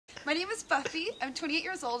My name is Buffy. I'm 28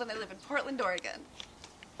 years old and I live in Portland, Oregon.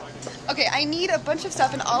 Okay, I need a bunch of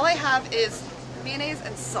stuff and all I have is mayonnaise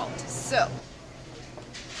and salt. So,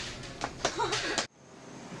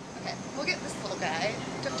 okay, we'll get this little guy.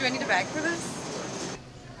 Do I need a bag for this?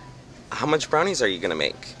 How much brownies are you gonna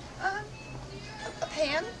make? A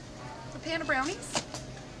pan of brownies.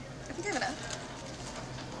 I think I have enough.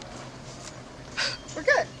 We're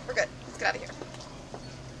good. We're good. Let's get out of here.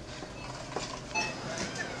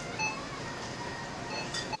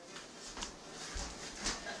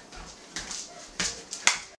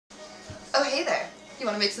 Oh, hey there. You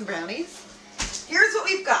want to make some brownies? Here's what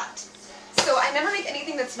we've got. So I never make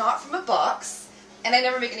anything that's not from a box, and I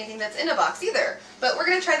never make anything that's in a box either. But we're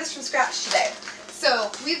going to try this from scratch today. So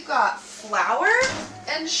we've got flour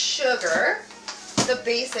and sugar, the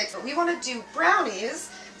basics. We want to do brownies,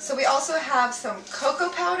 so we also have some cocoa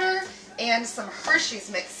powder and some Hershey's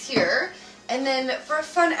mix here. And then for a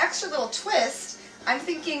fun extra little twist, I'm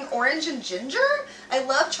thinking orange and ginger. I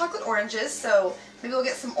love chocolate oranges, so maybe we'll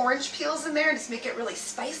get some orange peels in there and just make it really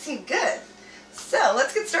spicy and good. So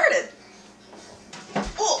let's get started.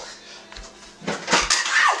 Oh.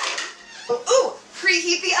 Ooh,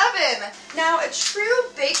 preheat the oven. Now a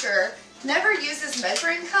true baker never uses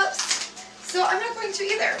measuring cups, so I'm not going to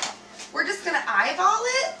either. We're just gonna eyeball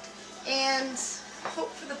it and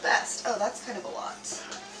hope for the best. Oh, that's kind of a lot.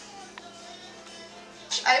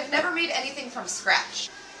 I've never made anything from scratch.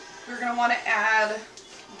 We're going to want to add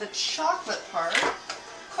the chocolate part,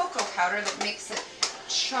 cocoa powder that makes it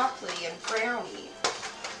chocolatey and browny.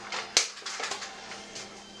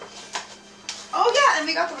 Oh yeah, and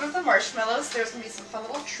we got one of the marshmallows. There's going to be some fun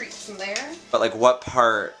little treats in there. But like what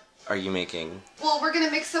part are you making? Well, we're going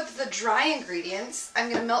to mix up the dry ingredients. I'm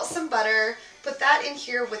going to melt some butter, put that in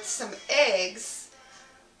here with some eggs,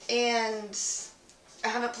 and I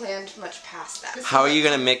haven't planned much past that. How are you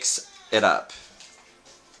gonna mix it up?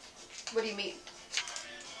 What do you mean?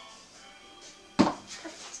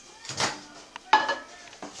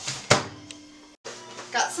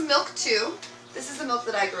 Got some milk too. This is the milk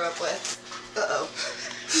that I grew up with. Uh-oh.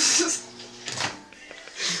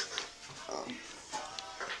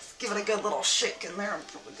 Let's give it a good little shake in there and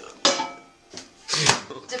probably good.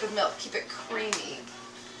 Dip in milk, keep it creamy.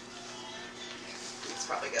 It's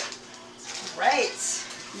probably good. Right.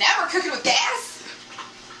 Now we're cooking with gas.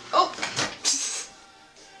 Oh.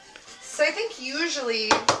 So I think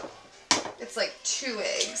usually it's like 2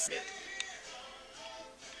 eggs.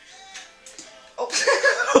 Oh.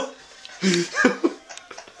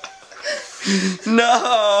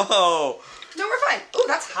 No. No, we're fine. Oh,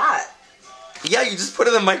 that's hot. Yeah, you just put it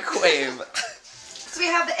in the microwave. So we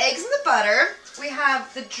have the eggs and the butter. We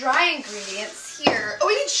have the dry ingredients here. Oh,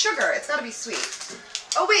 we need sugar. It's gotta be sweet.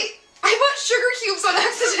 Oh, wait. I bought sugar cubes on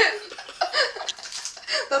accident.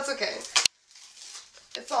 That's okay.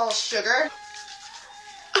 It's all sugar.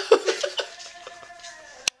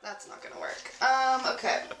 That's not gonna work.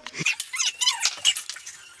 Okay.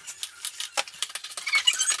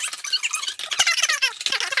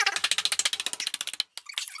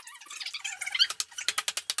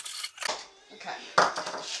 Okay.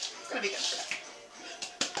 It's gonna be good for now.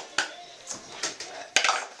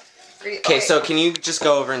 Okay, so can you just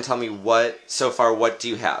go over and tell me what do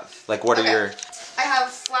you have? Like what are your... I have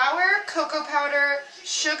flour, cocoa powder,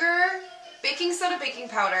 sugar, baking soda, baking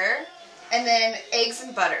powder, and then eggs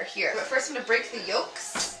and butter here. But first I'm going to break the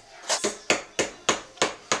yolks.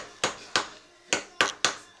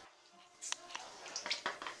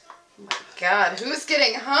 Oh my god, who's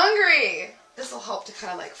getting hungry? This will help to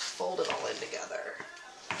kind of like fold it all in together.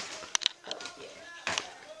 Oh yeah.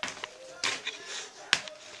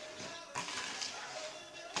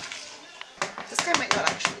 This guy might not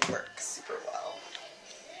actually work super well.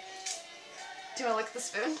 Do you want to lick the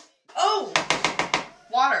spoon? Oh!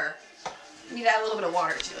 Water. I need to add a little bit of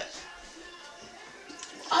water to it.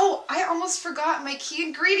 Oh, I almost forgot my key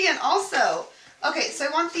ingredient also. Okay, so I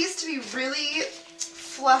want these to be really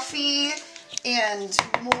fluffy and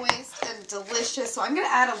moist and delicious, so I'm going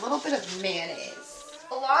to add a little bit of mayonnaise.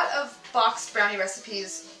 A lot of boxed brownie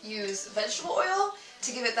recipes use vegetable oil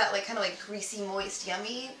to give it that like kind of like greasy, moist,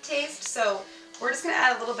 yummy taste, so we're just going to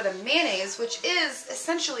add a little bit of mayonnaise, which is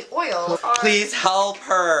essentially oil. Please help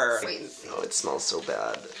her! Wait and see. Oh, it smells so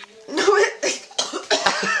bad. No, it...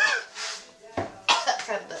 That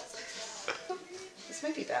kind of does. This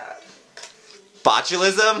might be bad.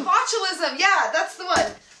 Botulism? Botulism, yeah, that's the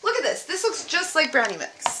one. Look at this. This looks just like brownie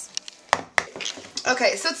mix.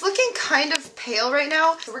 Okay, so it's looking kind of pale right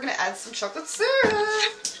now, so we're going to add some chocolate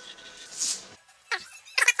syrup.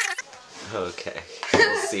 Okay,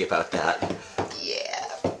 we'll see about that. Yeah,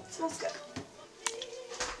 it smells good.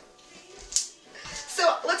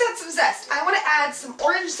 zest. I want to add some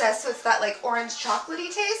orange zest so it's that like orange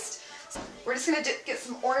chocolatey taste. So we're just going to get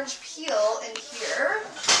some orange peel in here.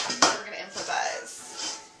 We're going to improvise.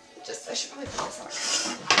 I should probably put this on our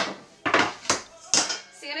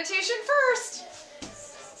sanitation first.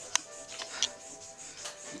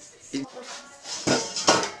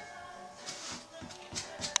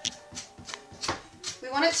 We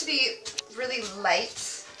want it to be really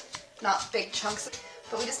light, not big chunks,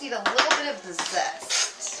 but we just need a little bit of the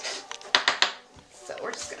zest. So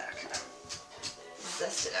we're just gonna kind of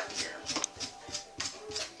zest it out here.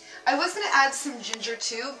 I was gonna add some ginger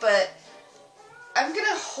too, but I'm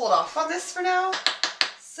gonna hold off on this for now.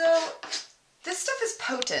 So this stuff is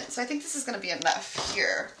potent, so I think this is gonna be enough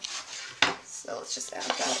here. So let's just add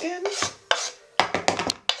that in.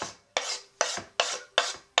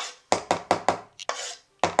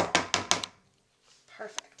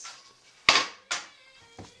 Perfect.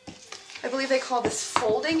 I believe they call this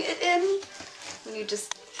folding it in, when you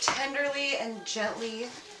just tenderly and gently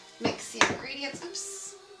mix the ingredients.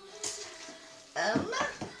 Oops.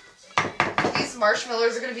 These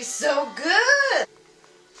marshmallows are gonna be so good!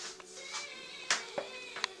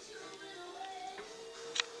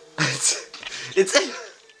 It's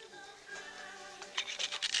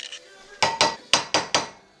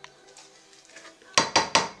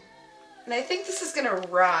And I think this is gonna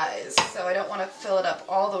rise, so I don't want to fill it up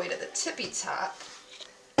all the way to the tippy top.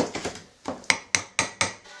 We've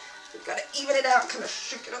got to even it out, kind of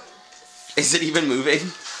shake it up. Is it even moving?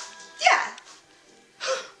 Yeah!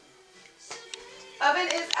 Oven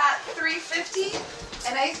is at 350,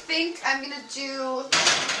 and I think I'm gonna do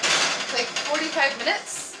like 45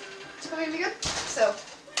 minutes. It's going to be good. So,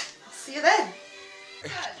 I'll see you then.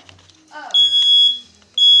 Good.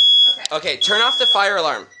 Okay, turn off the fire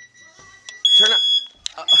alarm. Turn off.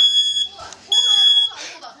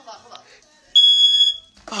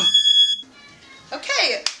 Hold on.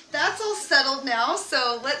 Okay, that's all settled now,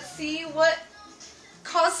 so let's see what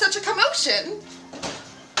caused such a commotion.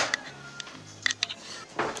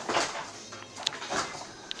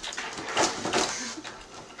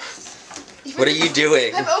 What are you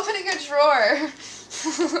doing? I'm opening a drawer.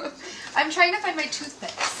 I'm trying to find my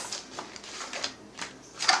toothpicks.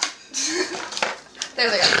 There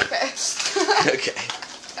they are. Okay. Okay.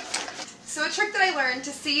 So a trick that I learned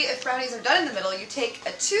to see if brownies are done in the middle, you take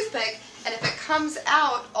a toothpick, and if it comes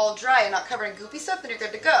out all dry and not covered in goopy stuff, then you're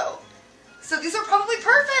good to go. So these are probably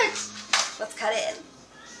perfect. Let's cut in.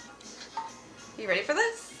 You ready for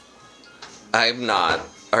this? I'm not.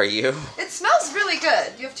 Are you? It smells really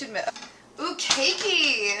good. You have to admit. Ooh,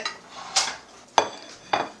 cakey.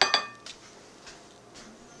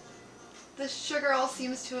 The sugar all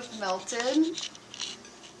seems to have melted.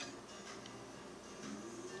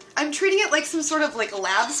 I'm treating it like some sort of like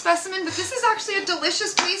lab specimen, but this is actually a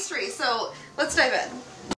delicious pastry, so let's dive in.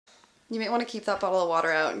 You might want to keep that bottle of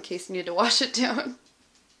water out in case you need to wash it down.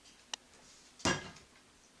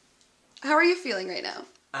 How are you feeling right now?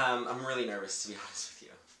 I'm really nervous, to be honest with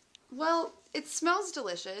you. Well, it smells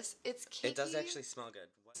delicious. It's cakey. It does actually smell good.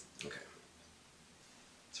 Okay.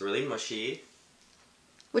 It's really mushy.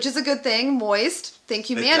 Which is a good thing. Moist. Thank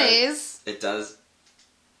you, mayonnaise. It does.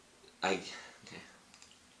 Okay.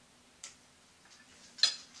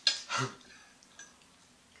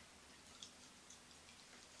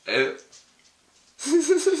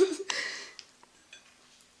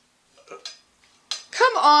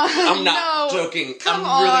 Come on. I'm not joking. I'm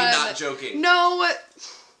really not joking. No.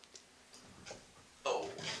 Oh.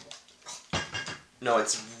 No,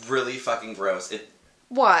 it's really fucking gross.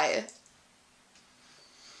 Why?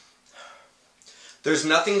 There's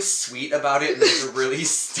nothing sweet about it, and it's really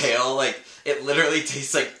stale. Like, it literally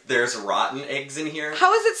tastes like there's rotten eggs in here.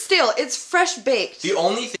 How is it stale? It's fresh baked. The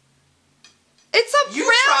only thing... It's a brownie!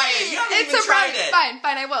 You try it! You haven't even tried it!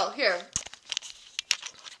 Fine, I will. Here.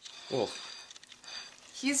 Oh.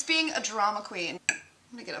 He's being a drama queen. I'm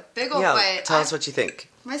gonna get a big old bite. Yeah, tell us what you think.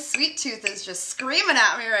 My sweet tooth is just screaming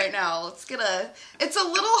at me right now. Let's get a... It's a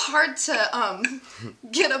little hard to,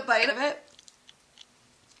 get a bite of it.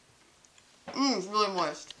 It's really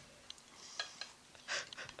moist.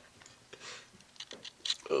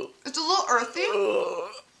 It's a little earthy.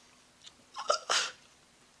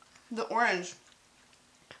 The orange.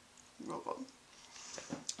 Real good.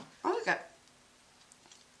 I like it.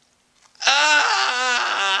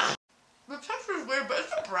 The texture is weird, but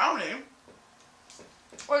it's a brownie.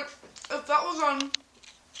 Like, if that was on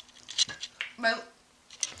my...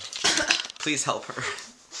 Please help her.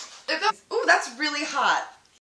 Ooh, that's really hot.